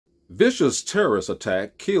Vicious terrorist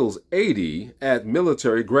attack kills 80 at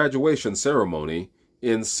military graduation ceremony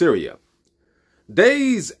in Syria.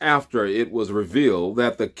 Days after it was revealed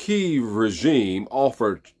that the Kiev regime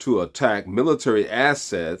offered to attack military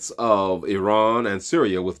assets of Iran and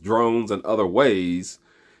Syria with drones and other ways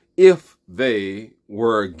if they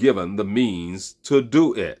were given the means to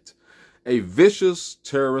do it, a vicious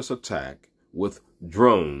terrorist attack with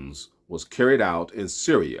drones was carried out in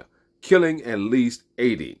Syria, killing at least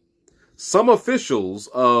 80. Some officials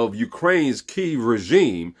of Ukraine's Kiev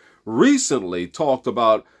regime recently talked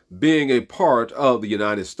about being a part of the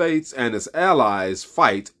United States and its allies'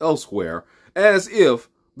 fight elsewhere, as if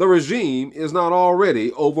the regime is not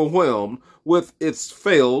already overwhelmed with its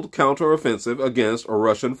failed counteroffensive against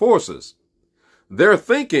Russian forces. Their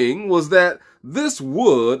thinking was that this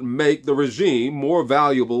would make the regime more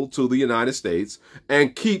valuable to the United States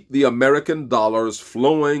and keep the American dollars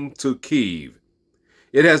flowing to Kiev.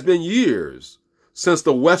 It has been years since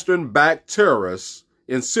the Western-backed terrorists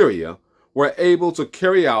in Syria were able to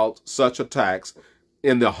carry out such attacks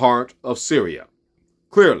in the heart of Syria.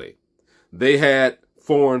 Clearly, they had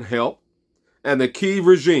foreign help, and the Kiev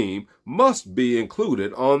regime must be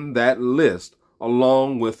included on that list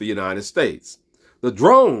along with the United States. The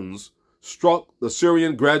drones struck the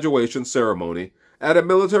Syrian graduation ceremony at a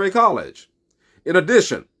military college. In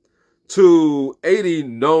addition to 80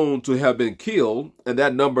 known to have been killed, and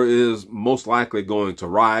that number is most likely going to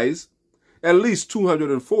rise, at least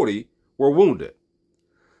 240 were wounded.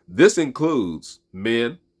 This includes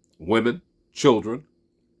men, women, children,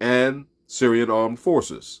 and Syrian armed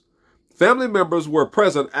forces. Family members were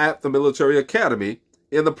present at the military academy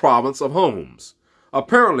in the province of Homs.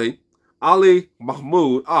 Apparently, Ali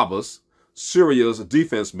Mahmoud Abbas, Syria's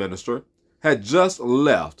defense minister, had just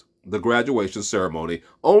left the graduation ceremony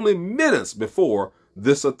only minutes before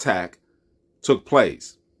this attack took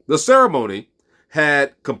place. The ceremony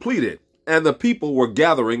had completed and the people were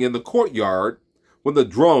gathering in the courtyard when the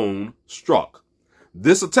drone struck.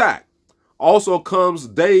 This attack also comes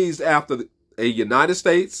days after a United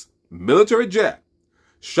States military jet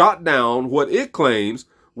shot down what it claims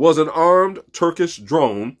was an armed Turkish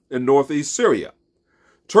drone in northeast Syria.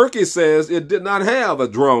 Turkey says it did not have a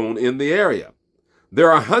drone in the area. There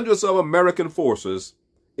are hundreds of American forces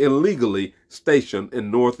illegally stationed in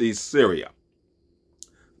northeast Syria.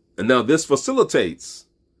 And now this facilitates,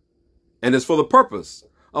 and is for the purpose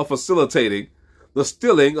of facilitating the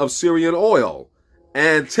stealing of Syrian oil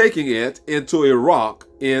and taking it into Iraq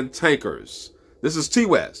in tankers. This is T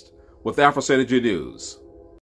West with AfroCynergy News.